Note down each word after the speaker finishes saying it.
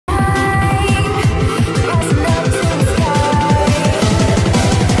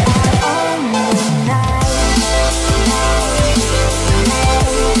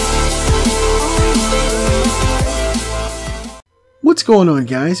What's going on,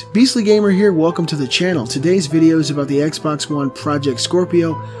 guys? Beastly Gamer here, welcome to the channel. Today's video is about the Xbox One Project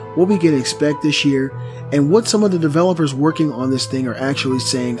Scorpio, what we can expect this year, and what some of the developers working on this thing are actually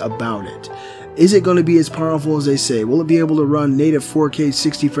saying about it. Is it going to be as powerful as they say? Will it be able to run native 4K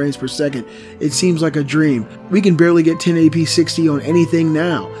 60 frames per second? It seems like a dream. We can barely get 1080p 60 on anything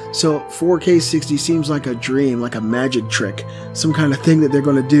now, so 4K 60 seems like a dream, like a magic trick, some kind of thing that they're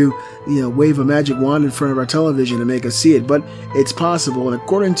going to do, wave a magic wand in front of our television to make us see it, but it's possible. And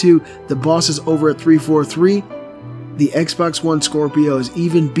according to the bosses over at 343, the Xbox One Scorpio is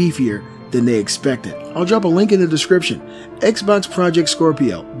even beefier than they expected. I'll drop a link in the description. Xbox Project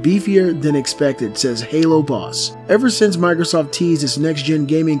Scorpio, beefier than expected, says Halo boss. Ever since Microsoft teased its next-gen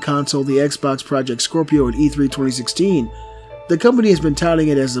gaming console, the Xbox Project Scorpio at E3 2016, the company has been touting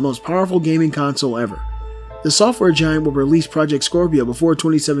it as the most powerful gaming console ever. The software giant will release Project Scorpio before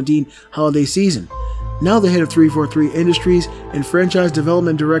 2017 holiday season. Now the head of 343 Industries and franchise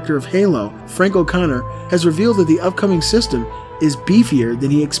development director of Halo, Frank O'Connor, has revealed that the upcoming system is beefier than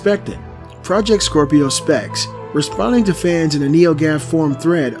he expected. Project Scorpio specs. Responding to fans in a NeoGAF forum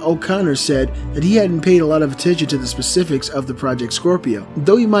thread, O'Connor said that he hadn't paid a lot of attention to the specifics of the Project Scorpio,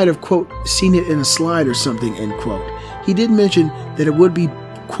 though he might have, quote, seen it in a slide or something, end quote. He did mention that it would be,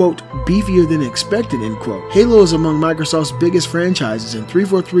 quote, beefier than expected, end quote. Halo is among Microsoft's biggest franchises, and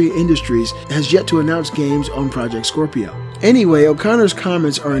 343 Industries has yet to announce games on Project Scorpio. Anyway, O'Connor's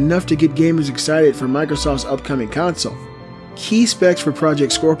comments are enough to get gamers excited for Microsoft's upcoming console. Key specs for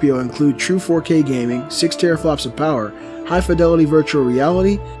Project Scorpio include true 4K gaming, 6 teraflops of power, high-fidelity virtual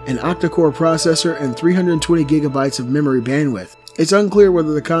reality, an octa-core processor, and 320 gigabytes of memory bandwidth. It's unclear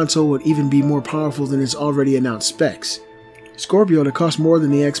whether the console would even be more powerful than its already announced specs. Scorpio to cost more than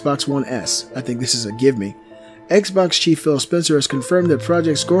the Xbox One S. I think this is a give-me. Xbox chief Phil Spencer has confirmed that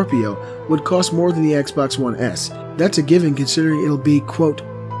Project Scorpio would cost more than the Xbox One S. That's a given considering it'll be, quote,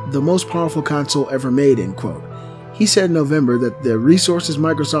 the most powerful console ever made, end quote. He said in November that the resources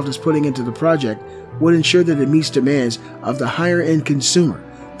Microsoft is putting into the project would ensure that it meets demands of the higher-end consumer.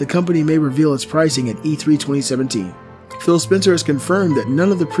 The company may reveal its pricing at E3 2017. Phil Spencer has confirmed that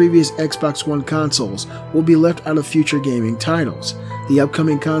none of the previous Xbox One consoles will be left out of future gaming titles. The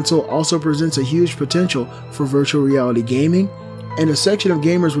upcoming console also presents a huge potential for virtual reality gaming, and a section of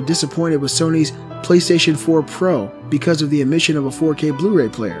gamers were disappointed with Sony's PlayStation 4 Pro because of the omission of a 4K Blu-ray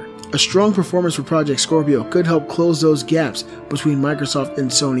player. A strong performance for Project Scorpio could help close those gaps between Microsoft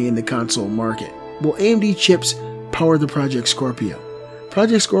and Sony in the console market. Will AMD chips power the Project Scorpio?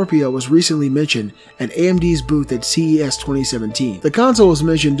 Project Scorpio was recently mentioned at AMD's booth at CES 2017. The console was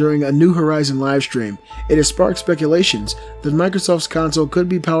mentioned during a New Horizon livestream. It has sparked speculations that Microsoft's console could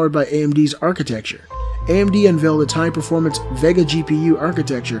be powered by AMD's architecture. AMD unveiled its high-performance Vega GPU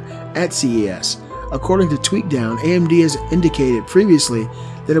architecture at CES. According to Tweakdown, AMD has indicated previously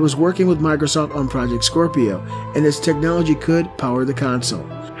that it was working with Microsoft on Project Scorpio, and its technology could power the console.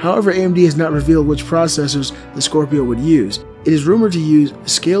 However, AMD has not revealed which processors the Scorpio would use. It is rumored to use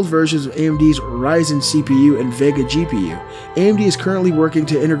scaled versions of AMD's Ryzen CPU and Vega GPU. AMD is currently working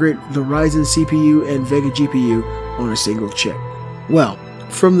to integrate the Ryzen CPU and Vega GPU on a single chip. Well,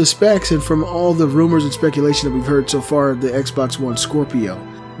 from the specs and from all the rumors and speculation that we've heard so far of the Xbox One Scorpio,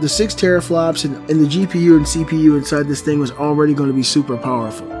 the 6 teraflops and the GPU and CPU inside this thing was already going to be super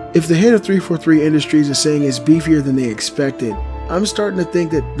powerful. If the head of 343 Industries is saying it's beefier than they expected, I'm starting to think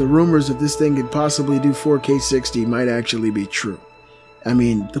that the rumors that this thing could possibly do 4K 60 might actually be true. I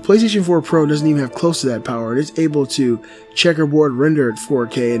mean, the PlayStation 4 Pro doesn't even have close to that power, and it's able to checkerboard render at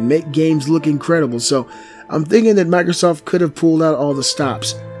 4K and make games look incredible, so I'm thinking that Microsoft could have pulled out all the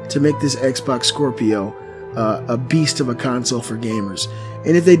stops to make this Xbox Scorpio a beast of a console for gamers.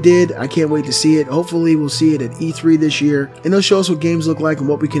 And if they did, I can't wait to see it. Hopefully we'll see it at E3 this year, and they'll show us what games look like and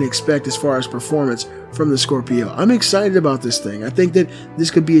what we can expect as far as performance from the Scorpio. I'm excited about this thing. I think that this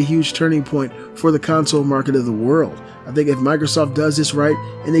could be a huge turning point for the console market of the world. I think if Microsoft does this right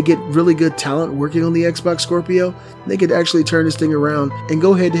and they get really good talent working on the Xbox Scorpio, they could actually turn this thing around and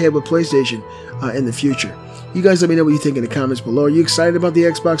go head-to-head with PlayStation in the future. You guys let me know what you think in the comments below. Are you excited about the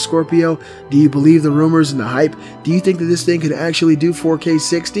Xbox Scorpio? Do you believe the rumors and the hype? Do you think that this thing could actually do 4K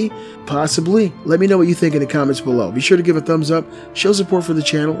 60? Possibly. Let me know what you think in the comments below. Be sure to give a thumbs up, show support for the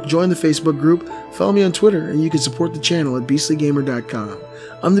channel, join the Facebook group, follow me on Twitter, and you can support the channel at beastlygamer.com.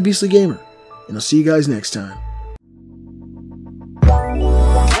 I'm the Beastly Gamer, and I'll see you guys next time.